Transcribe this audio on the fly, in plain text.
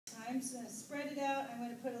I'm just going to spread it out. I'm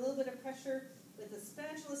going to put a little bit of pressure with the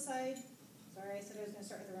spatula side. Sorry, I said I was going to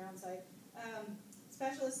start with the round side.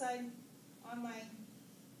 Spatula side on my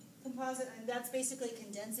composite, and that's basically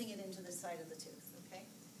condensing it into the side of the tooth, okay?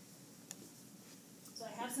 So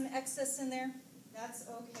I have some excess in there. That's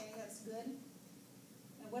okay, that's good.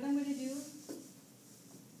 And what I'm going to do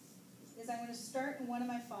is I'm going to start in one of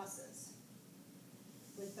my fossas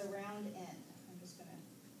with the round end. I'm just going to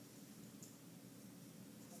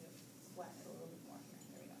flatten it a little bit more here.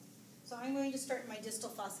 There we go. So I'm going to start my distal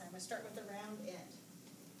fossa. I'm going to start with the round end.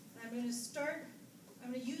 And I'm going to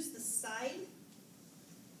use the side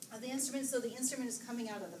of the instrument so the instrument is coming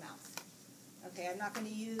out of the mouth. Okay, I'm not going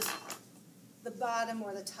to use the bottom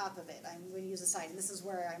or the top of it. I'm going to use the side. And this is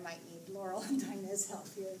where I might need Laurel and Dinah's help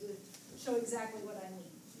here to show exactly what I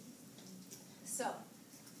mean. So,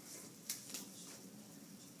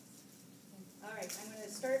 all right, I'm going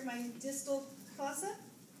to start my distal fossa.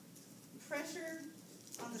 Pressure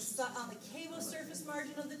on the cable surface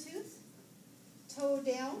margin of the tooth. Toe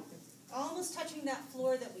down, almost touching that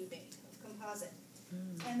floor that we made of composite.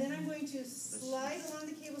 And then I'm going to slide along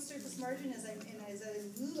the cable surface margin as I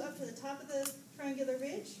move up to the top of the triangular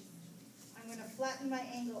ridge. I'm going to flatten my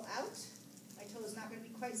angle out. My toe is not going to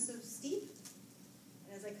be quite so steep.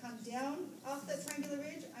 And as I come down off that triangular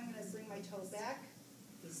ridge, I'm going to bring my toe back,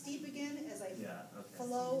 steep again as I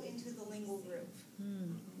flow into the lingual groove.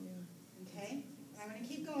 Okay? And I'm going to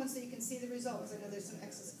keep going so you can see the result, because I know there's some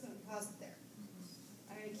excess composite there.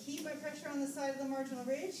 I'm going to keep my pressure on the side of the marginal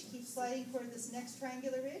ridge, keep sliding toward this next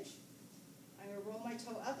triangular ridge. I'm going to roll my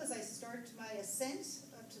toe up as I start my ascent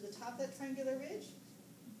up to the top of that triangular ridge.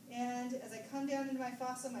 And as I come down into my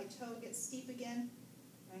fossa, my toe gets steep again.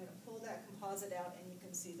 I'm going to pull that composite out, and you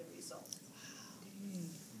can see the result. Wow.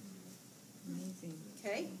 Amazing.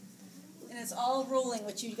 Okay? And it's all rolling,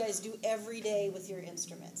 which you guys do every day with your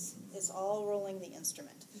instruments. It's all rolling the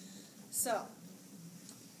instrument. So,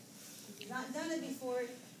 if you've not done it before,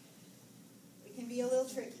 it can be a little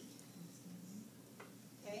tricky.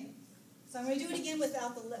 Okay? So I'm going to do it again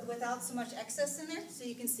without so much excess in there, so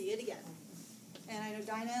you can see it again. And I know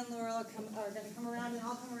Dinah and Laurel are going to come around, and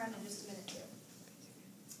I'll come around in just a minute too.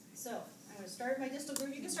 So I'm going to start my distal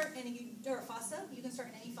groove. You can start or fossa. You can start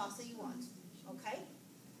in any fossa you want. Okay?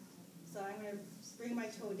 So I'm going to bring my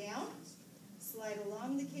toe down, slide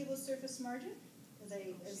along the cable surface margin. As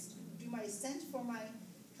I do my ascent for my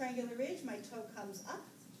triangular ridge, my toe comes up.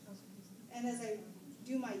 And as I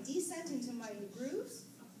do my descent into my grooves,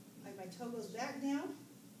 my toe goes back down.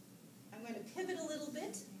 I'm going to pivot a little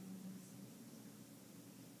bit.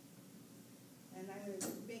 And I'm going to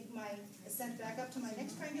make my ascent back up to my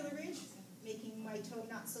next triangular ridge, making my toe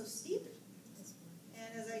not so steep.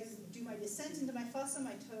 And as I do my descent into my fossa,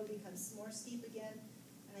 my toe becomes more steep again,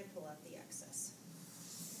 and I pull out the excess.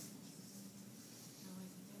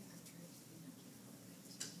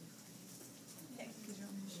 Okay.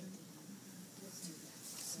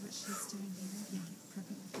 So what she's doing here, yeah,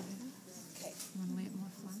 perfect. Okay. You want to lay it more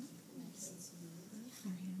flat?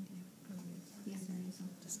 Your hand, yeah. Yeah, there you go.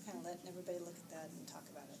 Just kind of letting everybody look at that and talk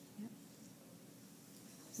about it. Yep.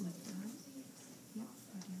 Lift it up. Yep,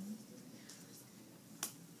 go down.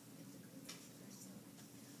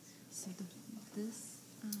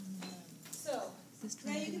 So this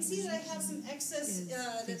now you can see that I have some excess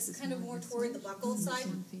that's kind of more toward the buccal side. This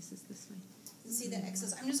one faces this way. You can see that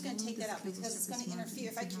excess. I'm just going to take that out because it's going to interfere.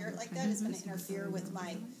 If I cure it like that, it's going to interfere with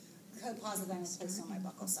my composite that I'm going to place on my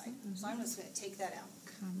buckle side. So I'm just going to take that out.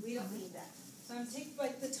 We don't need that. So I'm going to take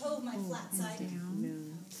the toe of my flat side.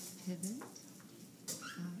 Down, pivot.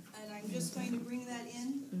 And I'm just going to bring that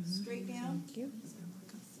in, straight down,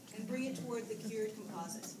 and bring it toward the cured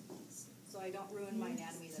composite. So I don't ruin my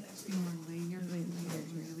anatomy that I created. More layer,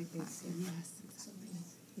 really flat. Yes, exactly.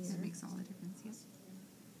 That makes all the difference, yes.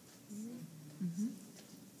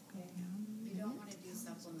 Go down. You don't want to do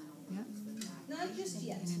supplemental work. Yep. Not just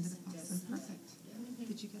yet. And into the fossa. Perfect.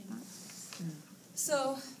 Did you get that?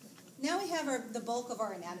 So now we have the bulk of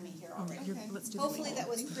our anatomy here already. Okay. Let's do Hopefully that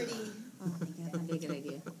was pretty. That'd be a good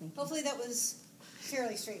idea. Hopefully that was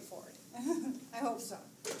fairly straightforward. I hope so.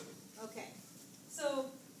 Okay. So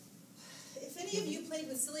if any of you played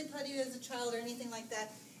with silly putty as a child or anything like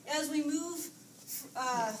that, as we move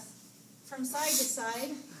from side to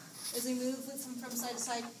side, from side to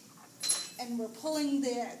side, and we're pulling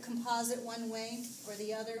the composite one way or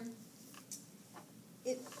the other,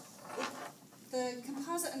 the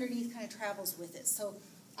composite underneath kind of travels with it. So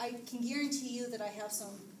I can guarantee you that I have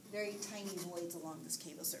some very tiny voids along this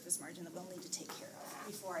cable surface margin that we'll need to take care of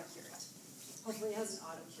before I cure it. Hopefully it hasn't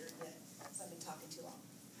auto-cured yet, because I've been talking too long.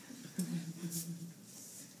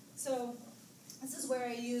 So This is where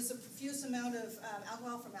I use a profuse amount of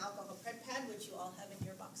alcohol from alcohol prep pad, which you all have in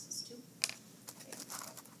your boxes too. Okay.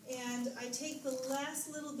 And I take the last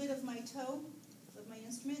little bit of my toe of my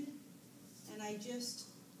instrument, and I just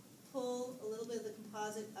pull a little bit of the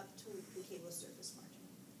composite up to the cable surface margin.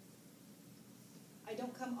 I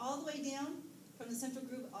don't come all the way down from the central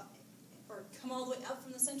groove, or come all the way up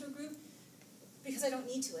from the central groove, because I don't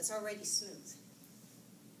need to. It's already smooth.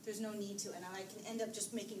 There's no need to, and I can end up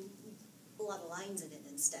just making a lot of lines in it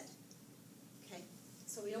instead. Okay,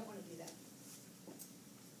 so we don't want to do that.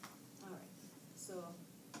 All right, so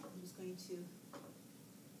I'm just going to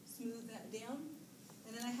smooth that down,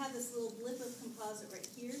 and then I have this little blip of composite right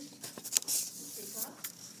here. Take off.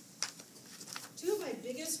 Two of my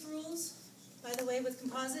biggest rules, by the way, with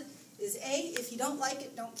composite is A, if you don't like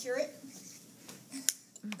it, don't cure it.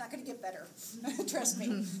 Not going to get better. Trust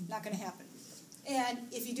me, not going to happen. And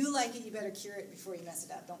if you do like it, you better cure it before you mess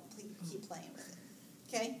it up. Don't keep playing with it.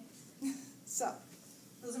 Okay? So,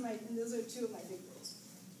 those are two of my big rules.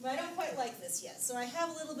 But I don't quite like this yet. So I have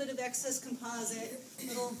a little bit of excess composite,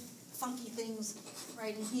 little funky things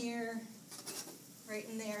right in here, right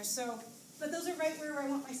in there. So, but those are right where I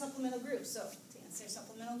want my supplemental groove. So, to answer your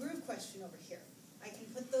supplemental groove question over here, I can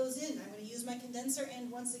put those in. I'm going to use my condenser end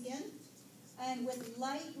once again. And with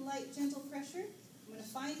light, gentle pressure, I'm going to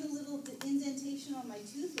find the indentation on my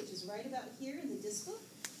tooth, which is right about here in the distal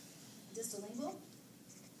lingual.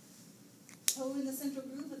 Toe in the central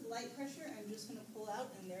groove with light pressure. I'm just going to pull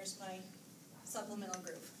out, and there's my supplemental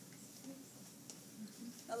groove.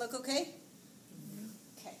 That look okay?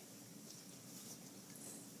 Okay.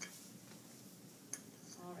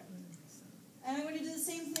 All right. And I'm going to do the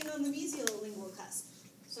same thing on the mesiolingual cusp.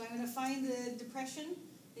 So I'm going to find the depression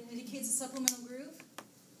that indicates a supplemental groove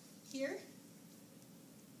here.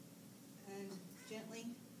 And gently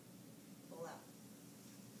pull out.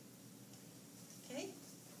 Okay?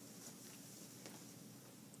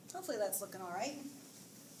 Hopefully that's looking all right.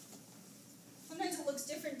 Sometimes it looks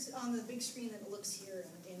different on the big screen than it looks here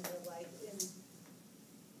in real life. In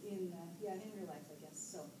real life, I guess.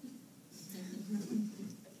 So.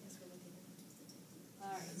 All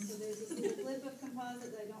right. So there's this little blip of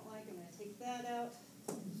composite that I don't like. I'm going to take that out.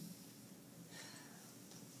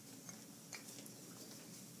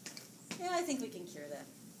 Yeah, I think we can cure that.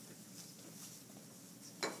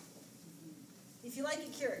 If you like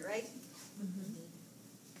it, cure it, right? Mm-hmm.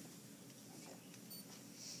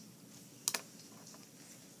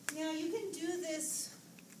 Okay. Now, you can do this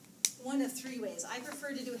one of three ways. I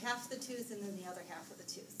prefer to do half the tooth and then the other half of the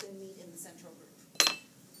tooth and meet in the central groove.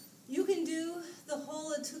 You can do the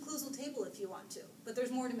whole occlusal table if you want to, but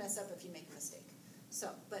there's more to mess up if you make a mistake.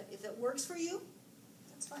 So, but if it works for you,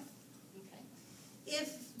 that's fine. Okay.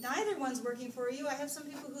 If neither one's working for you, I have some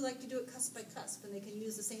people who like to do it cusp by cusp, and they can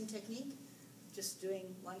use the same technique, just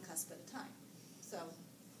doing one cusp at a time. So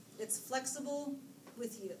it's flexible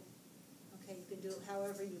with you. Okay, you can do it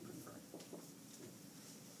however you prefer.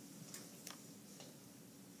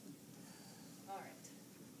 All right.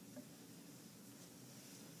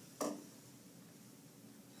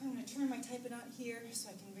 I'm going to turn my typing out here so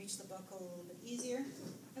I can reach the buckle a little bit easier.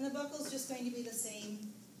 And the buckle's just going to be the same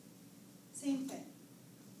thing.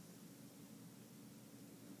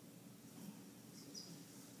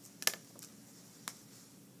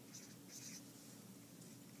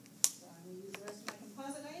 So I'm going to use the rest of my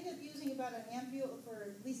composite. I end up using about an ampule for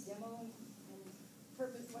at least demo and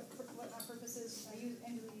purpose, what my purpose is. I can't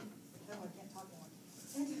talk anymore.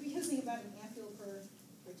 I end up using about an ampule per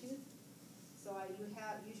tooth. So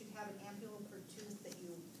you should have an ampule per tooth that you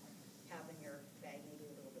have in your bag, maybe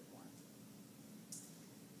a little bit more.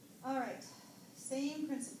 All right, same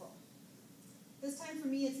principle. This time for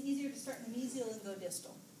me, it's easier to start in the mesial and go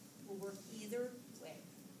distal. We'll work either way.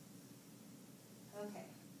 Okay,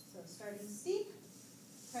 so starting steep,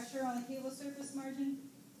 pressure on the cable surface margin,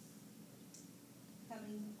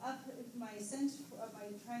 coming up my ascent of my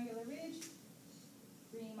triangular ridge,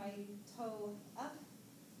 bringing my toe up,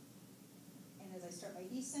 and as I start my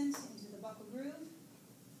descent into the buccal groove,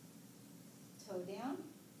 toe down.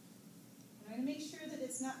 And I'm going to make sure that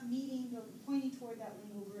it's not pointing toward that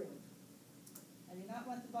lingual groove. I do not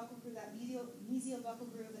want the buccal groove, that mesial buccal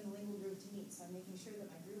groove and the lingual groove to meet, so I'm making sure that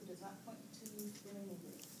my groove does not point to the lingual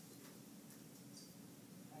groove.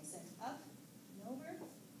 I send up and over.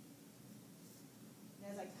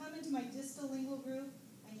 And as I come into my distal lingual groove,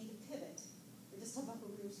 I need to pivot. Or distal buccal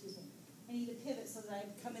groove, excuse me. I need to pivot so that I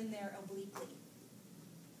come in there obliquely,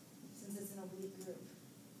 since it's an oblique groove.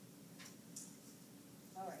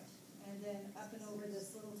 All right, and then up and over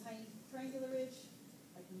this little tiny triangular ridge.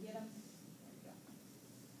 I can get them. There we go.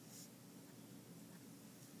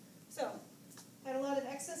 So,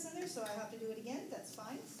 so I have to do it again. That's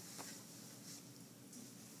fine.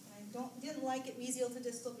 Didn't like it mesial to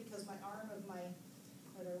distal because my arm of my,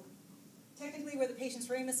 technically where the patient's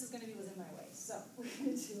ramus is going to be was in my way. So we're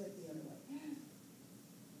going to do it the other way.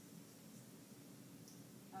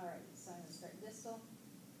 All right, so I'm going to start distal,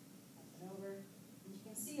 up and over. And you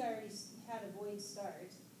can see I already had a void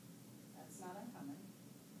start. That's not uncommon.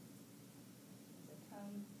 As I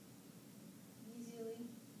come mesially,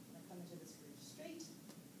 I'm going to come into this groove straight,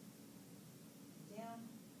 down,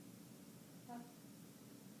 up,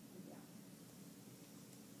 and down.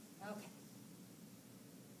 Okay.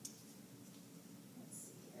 Let's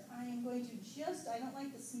see here. I am going to I don't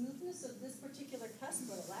like the smoothness of this particular cusp,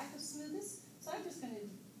 or the lack of smoothness, so I'm just going to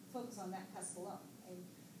focus on that cusp alone. I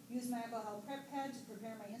use my alcohol prep pad to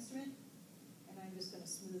prepare my instrument, and I'm just going to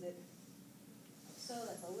smooth it. So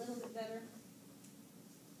that's a little bit better.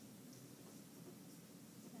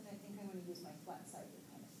 And I think I'm going to use my flat side to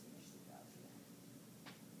kind of finish the job here.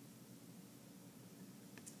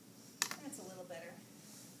 That's a little better.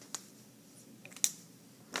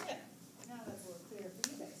 Yeah, now that's a little clearer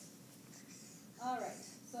for you guys. All right,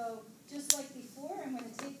 so just like before, I'm going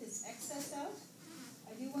to take this excess out.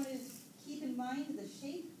 I do want to keep in mind the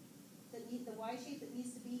shape, the Y shape that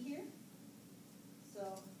needs to be here.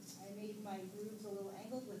 So I made my grooves a little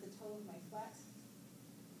angled with the toe of my flat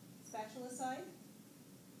spatula side.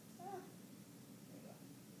 There you go.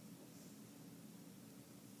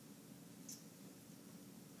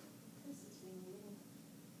 This is being a little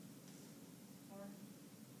more.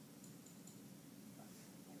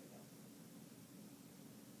 There we go.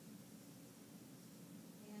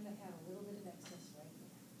 And I have a little bit of excess right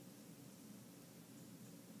there.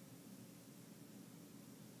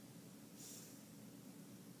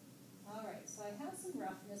 All right, so I have some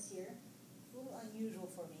roughness here. It's a little unusual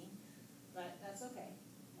for me, but that's okay.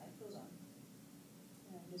 Life goes on.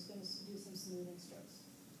 And I'm just going to do some smoothing strokes.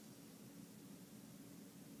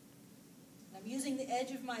 I'm using the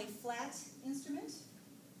edge of my flat instrument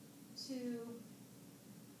to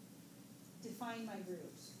define my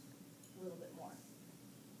grooves a little bit more.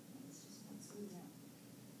 It's just not smooth now.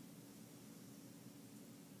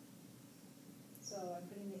 So I'm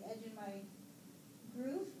putting the edge in my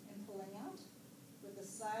groove and pulling out with the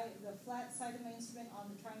flat side of my instrument on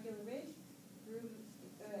the triangular ridge,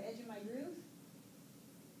 edge of my groove,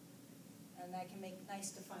 and I can make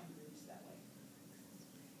nice defined grooves that way.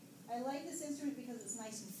 I like this instrument because it's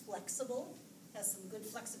nice and flexible, has some good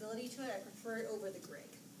flexibility to it. I prefer it over the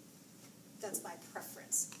Greg. That's my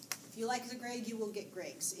preference. If you like the Greg, you will get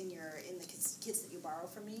Gregs in the kits that you borrow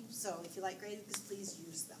from me. So if you like Gregs, please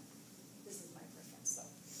use them. This is my preference. So,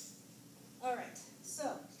 all right.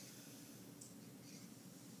 So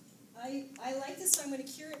I like this, so I'm going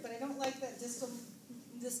to cure it, but I don't like that distal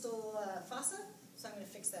fossa, so I'm going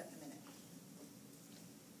to fix that in a minute.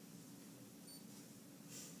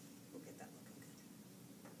 We'll get that looking good.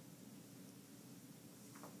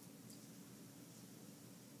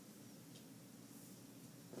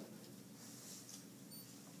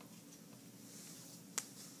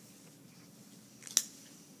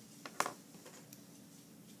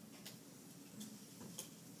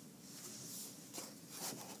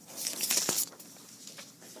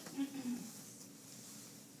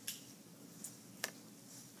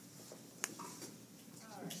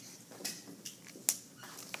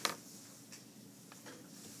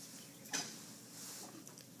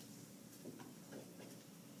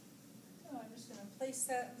 Place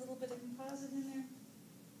that little bit of composite in there,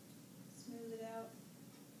 smooth it out.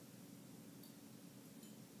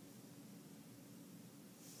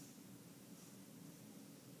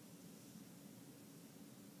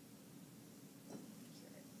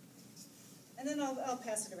 And then I'll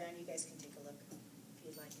pass it around. You guys can take a look if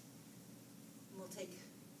you'd like. And we'll take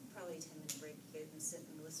probably a 10-minute break. You guys have been sitting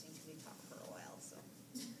and listening to me talk for a while, so.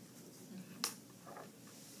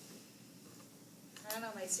 I don't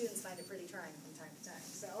know, my students find it pretty trying from time to time,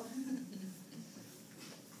 so.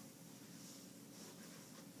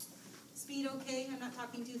 Speed okay? I'm not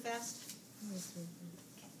talking too fast? Okay.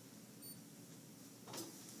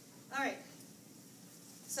 All right.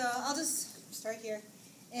 So I'll just start here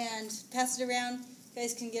and pass it around. You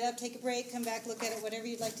guys can get up, take a break, come back, look at it, whatever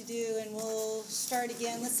you'd like to do, and we'll start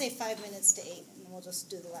again. Let's say 5 minutes to 8, and we'll just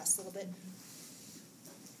do the last little bit.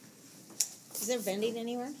 Is there vending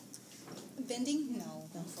anywhere? Bending? No,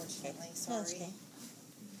 unfortunately. Sorry. That's okay.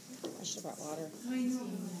 I should have brought water. I know.